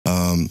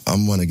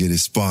I'm gonna get it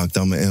sparked.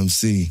 I'm an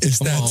MC. It's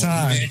that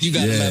time. Man, you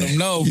gotta let them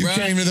know, You bro.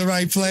 came to the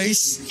right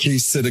place.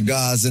 Peace to the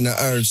gods and the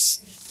earths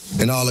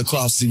and all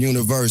across the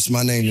universe.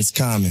 My name is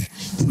Common.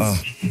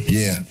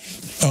 Yeah.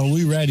 Oh,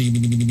 we ready.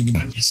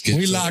 Get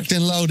We to locked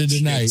and loaded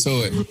tonight. Get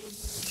to it.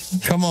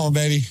 Come on,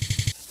 baby.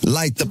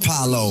 Light the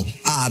Apollo,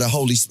 the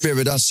Holy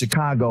Spirit of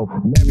Chicago.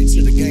 Married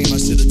to the game, I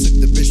should've took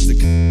the bitch to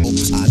go.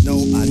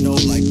 I know,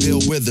 like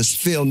Bill Withers,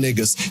 feel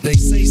niggas. They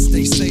say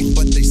stay safe,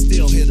 but they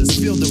still hit us.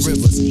 Feel the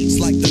rivers, it's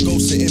like the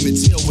ghost of Emmett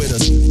Till with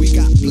us. We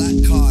got black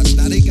cards,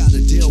 now they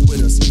gotta deal with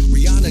us.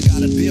 Rihanna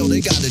got a bill,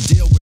 they gotta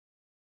deal with us.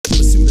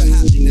 Pursuit of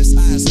happiness,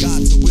 I ask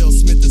God to Will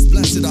Smith is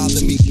blessed are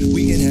the meek.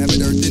 We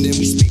inhabit earth and then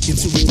we speak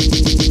into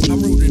it.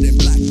 I'm rooted in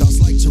black thoughts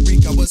like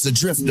Tariq, I was a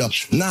drifter.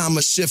 Now I'm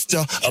a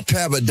shifter of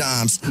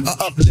paradigms, a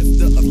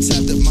uplifter of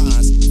tethered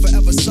minds.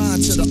 Forever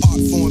signed to the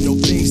art form, no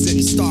things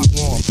didn't start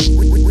warm.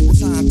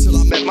 Time till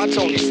I met my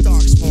Tony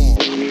Stark's form.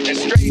 And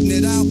straighten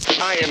it out,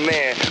 Iron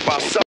Man,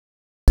 while some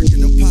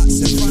working the pots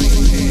and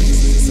frying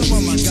pans. Some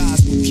of my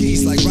guys with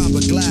keys like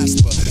Robert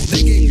Glasper.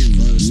 They gave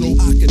me so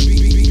I could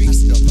be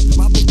master.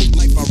 My book of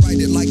life, I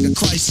write it like a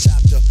Christ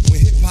chapter.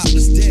 When hip-hop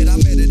was dead, I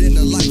met it in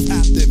the life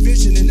after.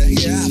 Vision in the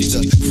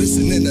hereafter.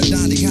 Listening to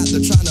Donnie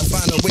Hathaway, trying to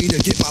find a way to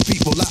get my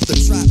people out the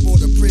trap or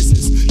the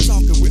prisons.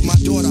 Talking with my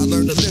daughter, I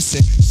learned to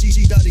listen. She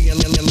study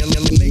and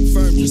make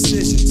firm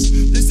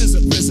decisions. This is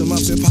a prism of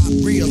hip-hop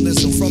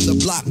realism. From the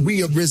block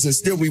we arisen,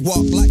 still we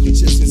walk like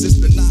magicians. It's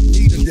the not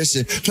need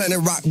edition, Planet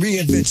Rock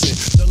reinvention.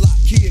 The lock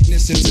key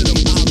ignition to them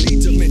Ali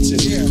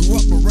dimensions. Grew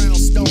up around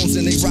stones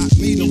and they rock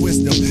me to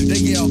wisdom. They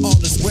yell all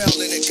is well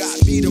and it got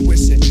me to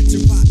wishing.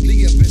 Tupac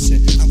Lee ambition,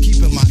 I'm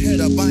keeping my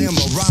head up, I am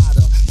a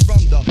rider.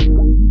 From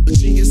the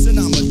genius and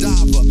I'm a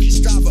diver.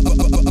 Striver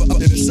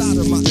up inside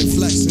of my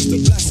inflections.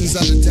 The blessings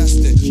of the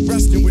destined,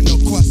 resting with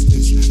no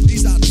questions.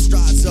 These are the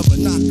strides of a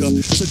knocker.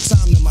 Took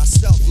time to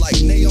myself like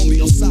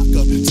Naomi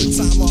Osaka. Took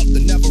time off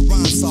to never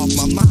rhyme soft.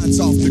 My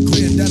mind's off the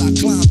grid that I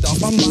climbed off.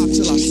 I'm locked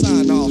till I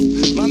sign off.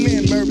 My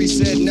man Murray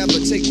said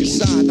never take your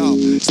shine off.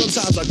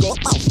 Sometimes I go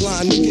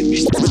offline to get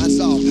these lines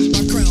off.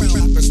 My crown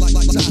rappers like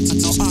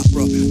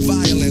opera.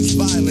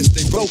 Violence,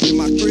 they broke in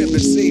my crib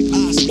and seen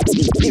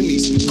Oscars,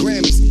 Emmys,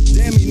 Grammys.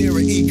 Damn, he near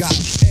an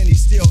EGOT, and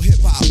he's still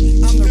hip-hop.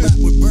 I'm the rap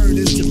with Bird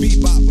is to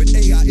bebop, with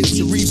AI is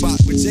to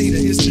Reebok, with Jada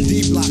is to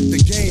D-Block.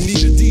 The game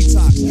need a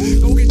detox.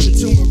 Go get your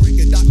turmeric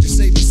and Dr.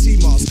 Sabi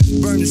Moss.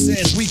 Burning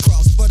sands we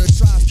crossed, for the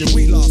tribes that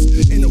we lost.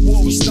 In the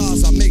war with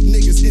stars, I make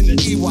niggas in the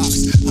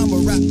Ewoks. I'm a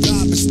rap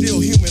god, but still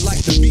human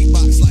like the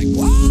beatbox. Like,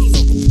 wow.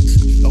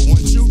 I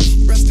want you,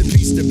 rest in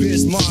peace to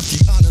Biz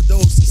Markie. Honor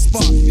those who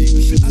spark me.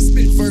 I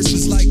spit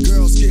verses like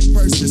girls get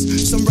purses.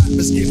 Some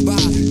rappers get by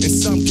and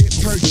some get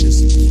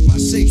purchased. My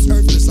shape's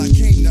earthless, I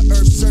came to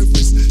earth's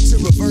surface to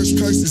reverse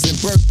curses and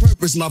birth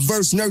purpose. My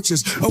verse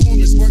nurtures a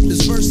woman's work.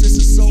 This verse is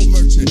a soul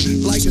merchant.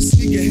 Like a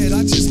sneakerhead,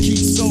 I just keep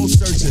soul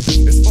searching.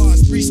 As far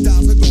as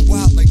freestyles, I go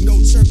wild like no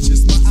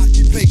churches. My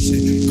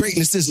occupation,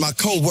 greatness is my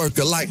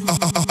co-worker. Like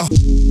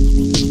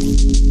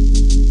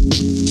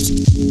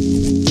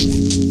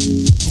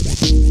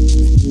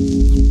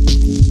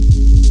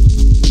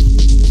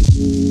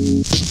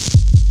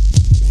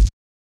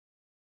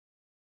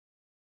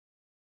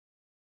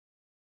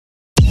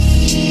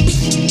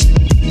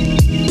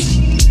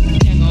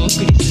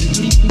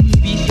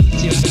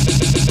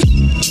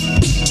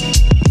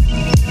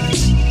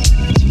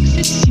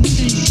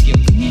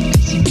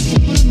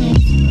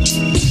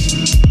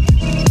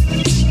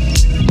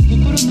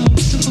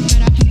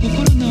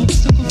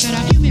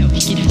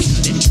Hit us.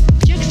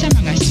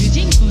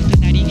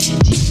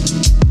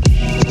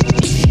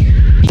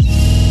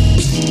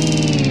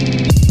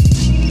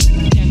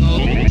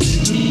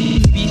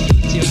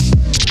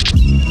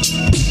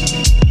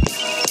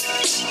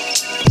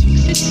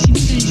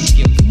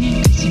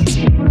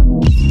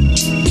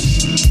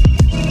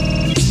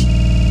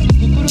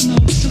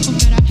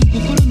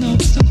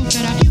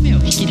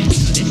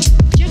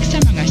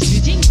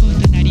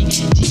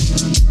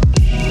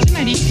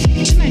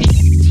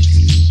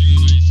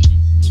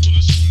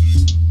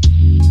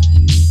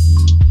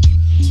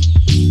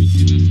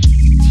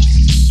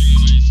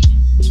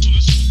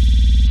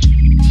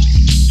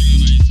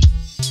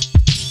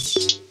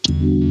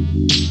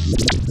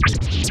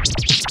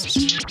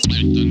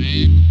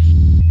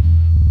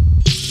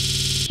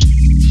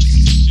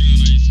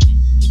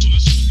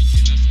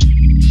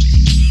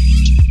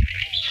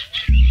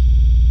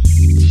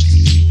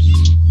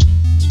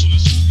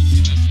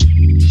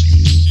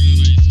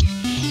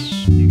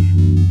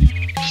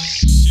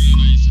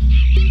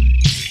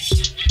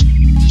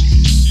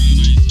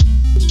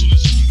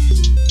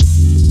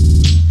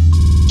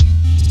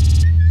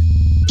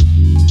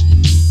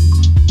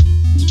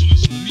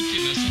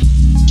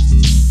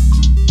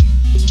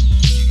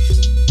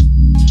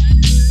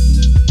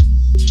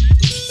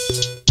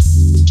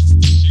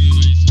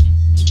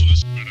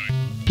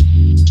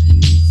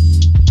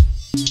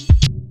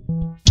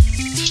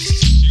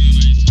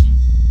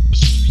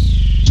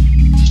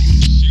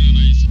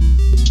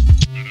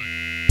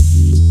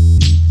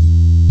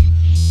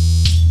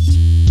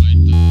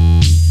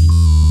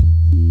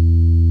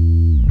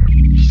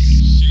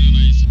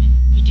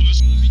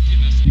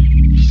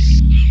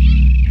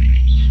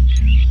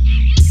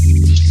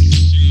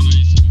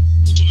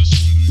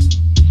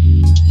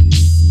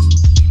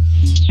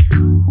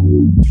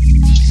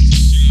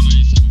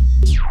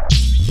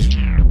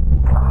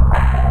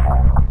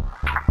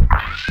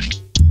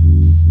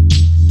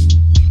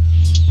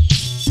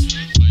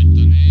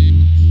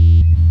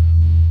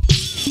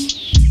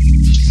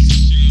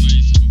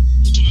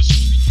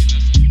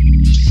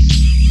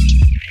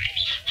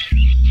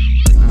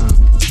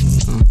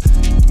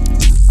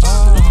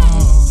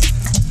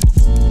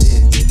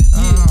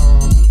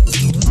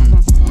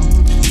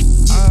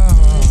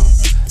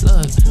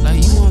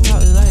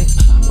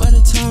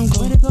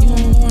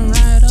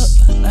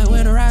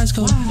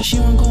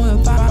 wanna go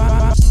and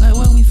find, like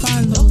where we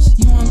find those.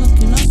 You wanna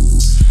looking up,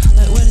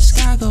 like where the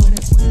sky go.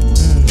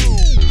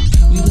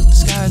 We look the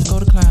skies, go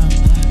to clouds.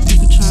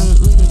 People trying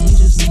to look at me,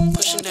 just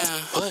pushing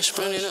down. Bush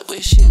running up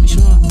with shit, but you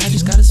know I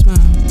just gotta smile.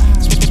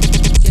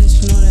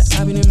 Yes, you know that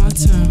I've been in my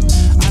time.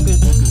 I've been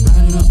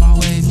riding up my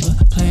wave,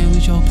 playing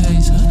with your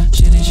pace.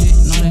 Shit and shit,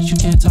 know that you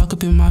can't talk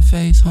up in my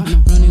face.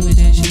 Running with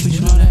that shit, but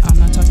you know that I'm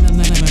not talking to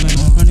lame.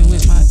 Running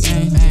with my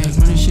gang,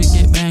 running shit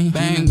get bang,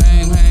 bang,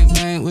 bang, bang,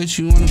 bang. What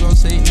you wanna go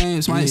say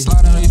names? Might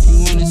slide out if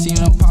you wanna see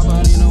no pop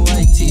out in a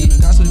white tee.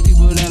 Got some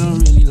people that don't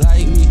really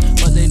like me,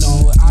 but they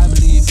know what I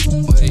believe.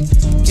 Wait,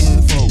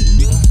 can't fuck with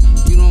me.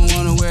 You don't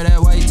wanna wear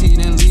that white tee,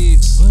 then leave.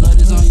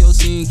 Blood is on your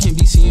scene, can't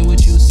be seeing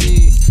what you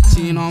see.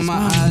 Seeing on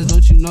my eyes,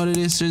 don't you know that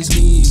it's just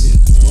me?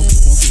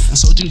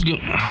 So just get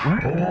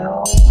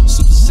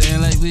Super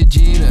Saiyan like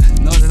Vegeta.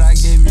 Know that I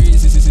gave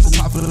reasons.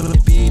 Pop it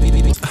up, beat.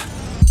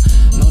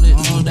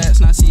 No, that's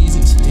not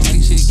seasons.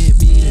 Talk shit get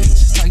beaten.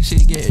 Talk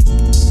shit get.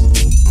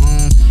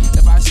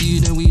 If I see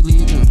you, then we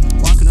leaving.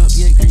 Walking up,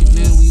 get creeping.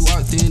 Then we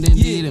walked in, then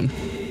beat him.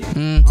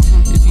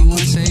 If you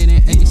wanna say it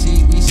in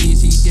AC, we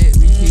CC get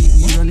repeat.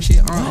 We running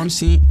shit on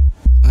scene.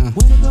 I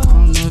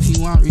don't know if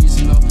you want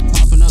reason though.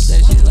 Popping up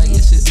that shit like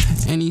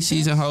it's any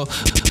season hoe.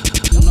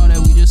 You know that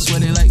we just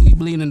sweating like we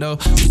bleeding though.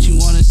 What you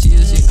wanna see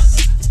is it?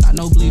 I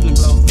know bleeding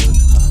blow.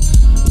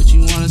 But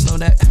you wanna slow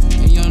that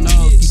in your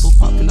nose. People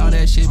popping all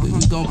that shit, but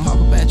you gon' pop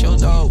up at your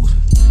dog.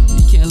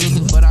 You can't look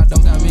it, but I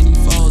don't got many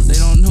foes. They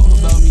don't know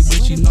about me,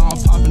 but you know I'm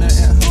popping that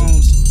at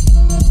homes.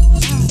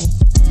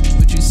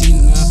 But you see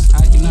now,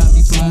 I cannot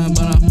be flying,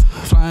 but I'm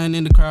flying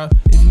in the crowd.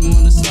 If you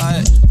wanna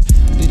slide,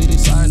 then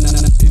slide now.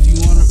 If you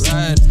wanna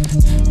ride,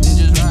 then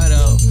just ride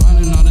out.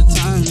 Finding all the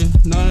time, yeah.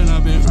 Know that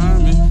I've been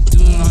rhyming,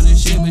 doing all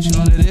this shit, but you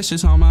know that it's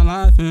just all my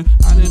life. And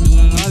I been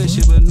doing all this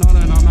shit, but know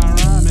that I'm not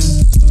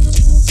rhyming.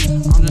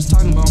 I'm just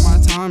talking about my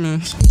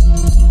timings.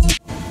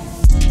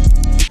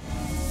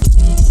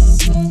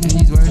 And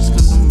these words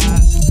come to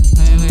mind.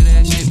 Playing with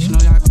that shit, but you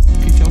know y'all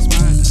creep your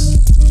spine.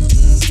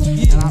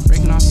 And I'm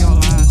breaking off your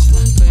lines.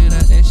 Play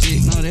that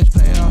shit, know that you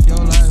play off your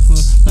life.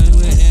 Playing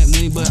with that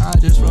money, but I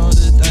just roll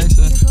the dice.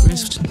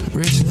 Risk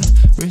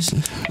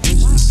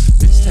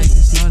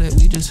takers, know that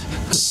we just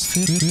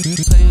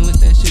playing with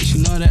that shit,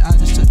 you know that I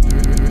just took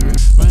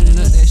running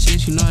up that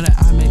shit, you know that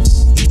I make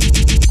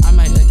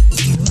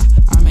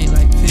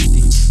like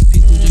 50.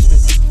 People just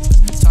been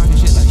talking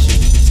shit like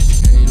shit.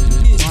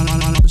 Not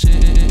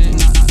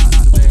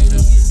debater.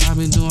 I've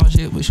been doing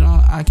shit, but you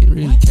know I can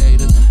really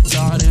cater. So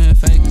all them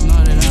fakers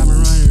know that I've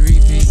been running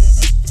repeat.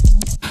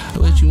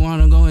 But you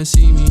wanna go and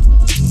see me?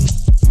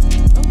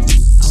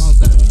 How about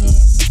that?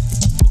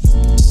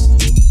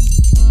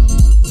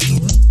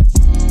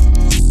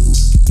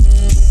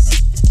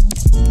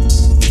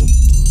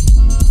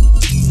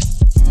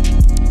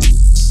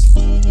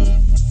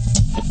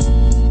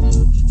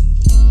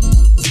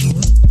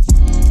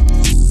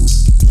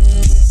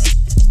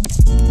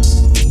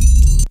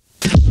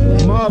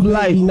 Mob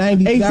life,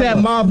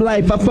 ASAP mob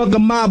life. I fuck a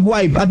mob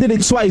wife. I did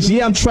it twice.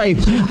 Yeah, I'm tripe.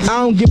 I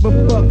don't give a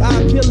fuck.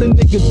 I kill a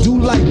nigga. Do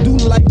like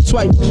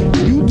twice.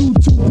 You do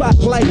Tupac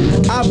like.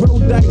 I roll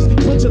dice.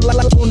 Put your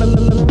life on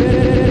the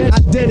bed. I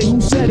did it. Who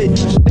said it?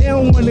 They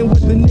don't want it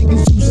with the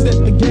niggas who set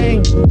the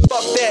game.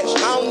 Fuck that.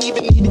 I don't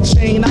even need a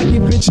chain. I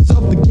get bitches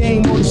off the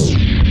game on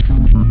the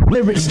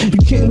lyrics, you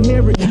can't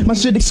hear it. My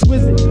shit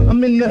exquisite.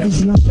 I'm in the.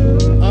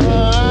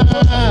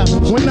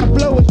 When I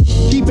blow it,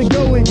 keep it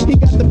going. He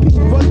got the pink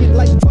bucket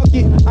like fuck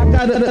it. I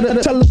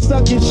gotta tell her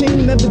suck it. She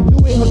ain't never do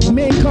it. Her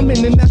man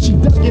coming and now she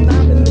ducking.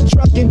 I'm in the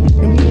trucking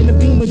and we in the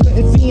beamer.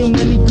 Couldn't see him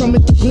when he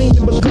coming to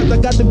cleaning because I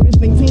got the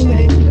bitch named Tina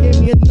and she gave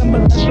me a number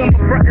like I'm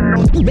frontin'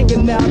 on bigger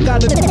now. I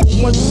gotta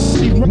once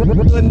she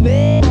run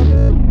there.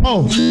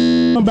 Oh,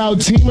 about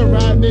Tima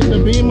riding in the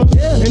beamer,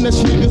 and the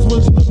sneakers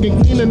was looking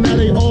cleaner. Now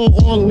they all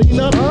on lean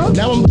up.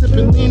 Now I'm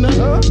tipping lean up.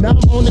 Now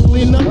I'm on the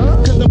clean up.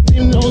 Cause I'm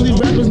being the only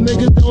rappers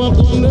niggas know I'm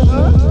on the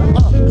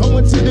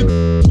going to the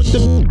with the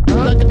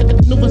like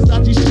new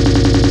Versace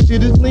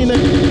shit is leaner.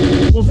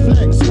 Will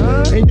flex.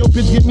 And your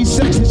bitch give me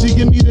sex and she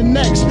give me the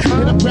next.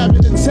 And I'm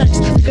grabbing the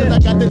text because I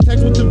got the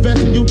text with the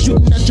vest and you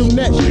shooting at your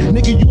neck.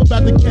 Nigga, you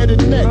about to get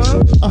it next.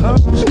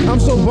 I'm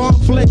so bomb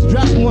flex,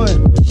 drop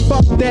one.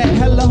 Fuck that,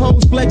 hella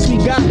hoes flex, we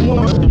got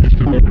one.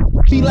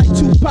 Be like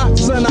Tupac,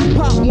 son, I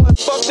pop one.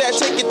 Fuck that,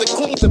 take it to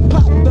Queens and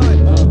pop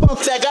done.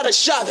 Fuck that, got a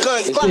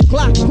shotgun,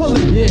 Glock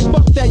pullin'. Yeah.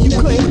 Fuck that, you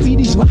couldn't see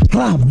these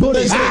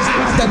bullets.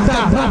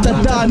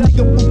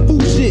 Nigga, boo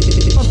shit.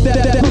 Fuck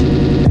that,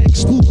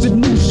 exclusive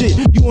new shit.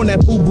 You on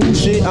that boo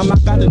shit, I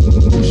got the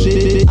new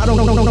shit. I don't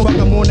know, fuck,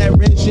 I'm on that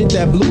red shit,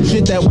 that blue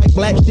shit, that white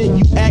black shit.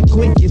 You act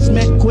quick, you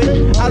smack quick.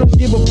 I don't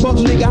give a fuck,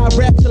 nigga, I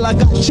rap till I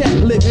got chat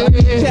lips.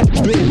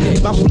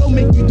 My flow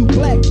make you do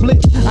black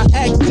flips. I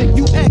act sick,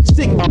 you act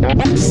sick.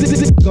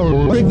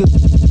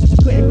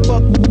 Couldn't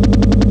fuck.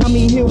 I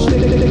mean, he'll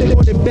fit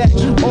it back.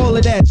 All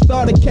of that,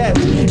 starter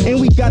caps. And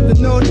we got the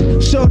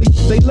naughty shorty.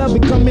 They love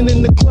it coming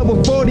in the club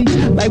with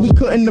 40s. Like we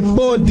couldn't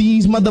afford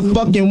these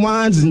motherfucking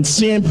wines and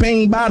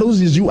champagne bottles.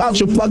 Is you out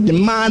your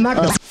fucking mind? I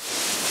got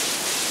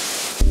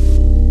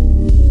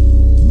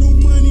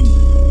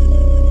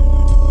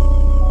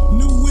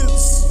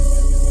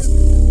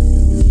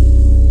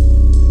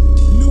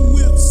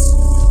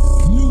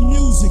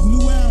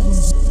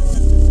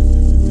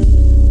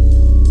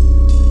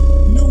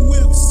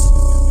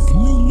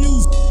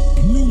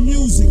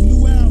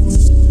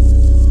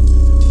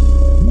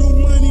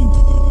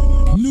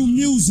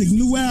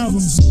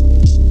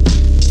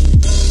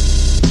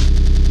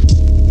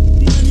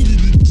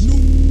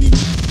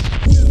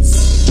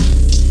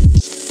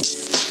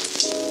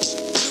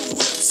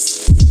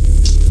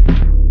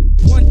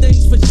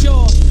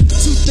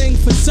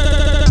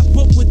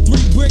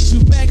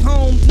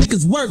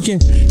niggas working.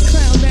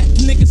 Clown that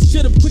niggas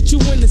should've put you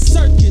in the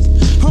circus.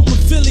 Home of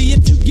Philly,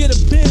 if you get a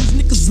Benz,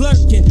 niggas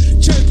lurking.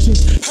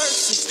 Churches,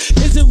 hearses,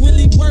 is it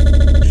really worth it?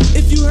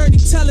 If you heard he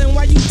telling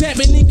why you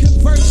dabbing and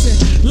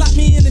conversing, lock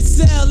me in the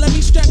cell, let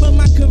me strap up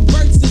my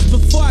converses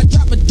before I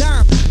drop a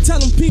dime. Tell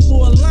them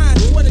people a line,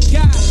 swear to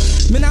God.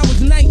 Man, I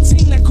was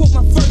 19, I caught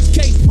my first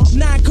case.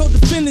 9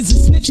 co-defendants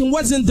and snitching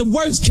wasn't the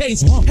worst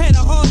case. Had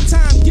a hard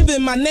time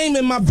giving my name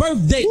and my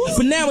birthday.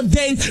 But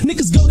nowadays,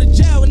 niggas go to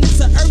jail and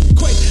it's an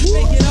earthquake.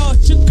 They get all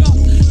shook up,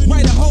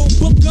 write a whole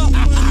book up,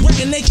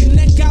 writing they can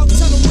neck out,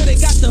 tell them where they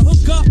got the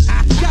hook up.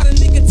 Got a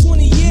nigga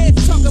 20 years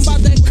talking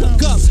about that cook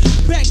up.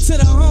 Back to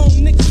the home,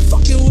 niggas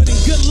fucking with it,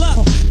 good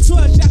luck.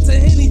 12 shots of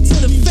Henny to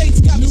the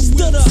face, got me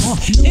stood up.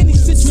 Any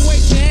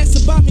situation,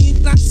 ask about me,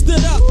 I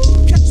stood up.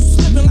 Catch you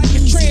slipping like a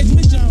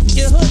transmission,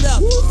 your hood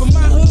up. From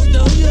my hood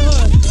to your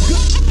hood,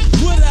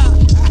 what up?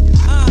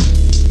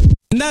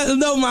 Nothing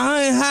though, my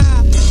hood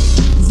high.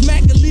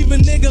 Smack and leave a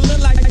nigga look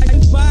like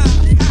five.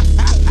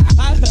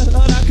 Hold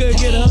on, I couldn't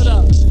get it, hold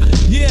up.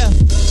 Yeah,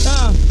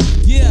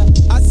 yeah,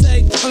 I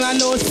say, all I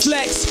know is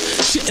flex.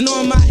 Shitting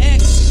on my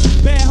ex,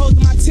 bad hoes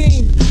in my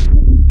team.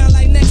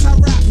 Like next, I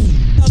rock,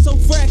 so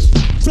fresh.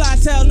 Fly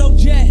tail, no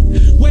jet.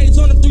 Waves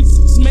on the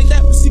 3-6, make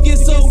that pussy get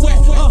so wet.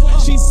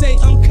 She say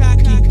I'm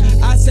cocky,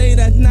 I say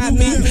that's not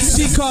me.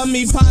 She call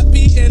me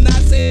Poppy, and I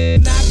say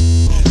not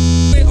me.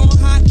 On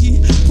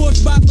hockey, push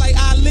box like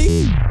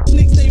Ali.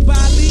 Niggas stay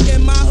Bali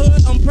in my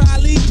hood, I'm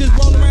probably just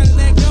rolling around in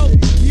that goat.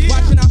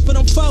 Watching out for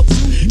them folks,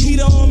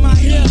 heater on my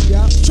hip.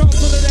 Trunk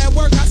full of that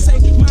work, I say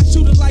my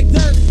shooters like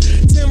dirt.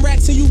 10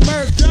 racks and you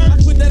murk. I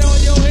put that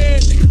on your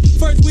head.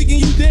 First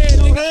weekend you dead,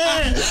 nigga.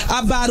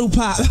 I bottle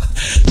pop,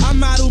 I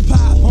model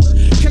pop.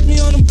 Catch me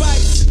on the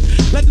bikes,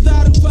 let the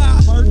daughter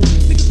pop.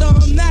 Niggas know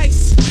I'm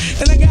nice,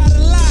 and I got a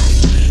lot.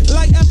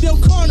 Like F your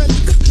corner,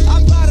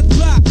 I bought a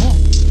block.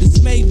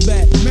 It's made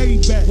back,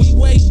 we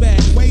way back.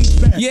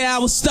 Yeah, I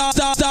was start,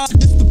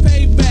 this the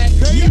payback.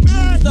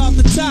 Off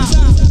the top.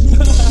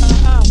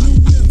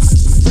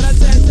 But I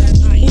said,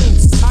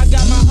 I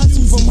got my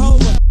hustle from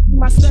Hova.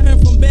 My stunning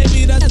from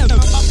baby, that's my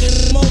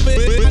fucking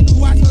moment. I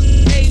knew I was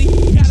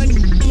 80, got a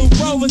new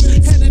Rovers.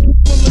 Had to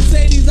for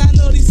Mercedes, I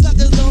know these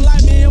suckers don't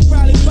like me. I'm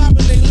probably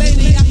popping they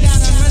lady. I got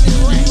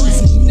 100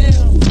 racks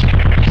now.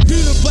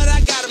 But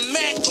I got a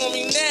Mac on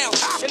me now.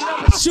 And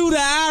I'm a shooter,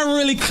 I don't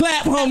really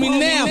clap, homie,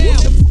 now.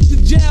 The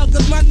jail,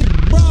 cause my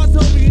bras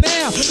on me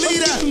now. I'm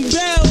getting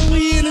bell when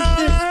we in the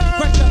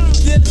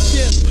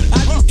dealership. I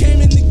just came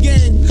in the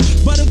game,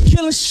 but I'm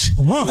killing shit.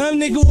 I'm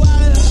nigga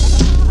wild.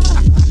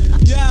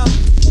 Yeah.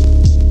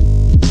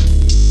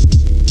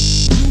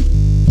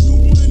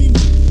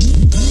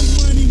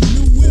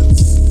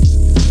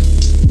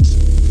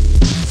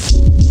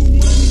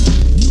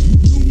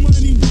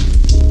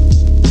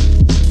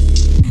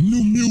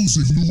 New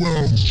music, new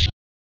albums.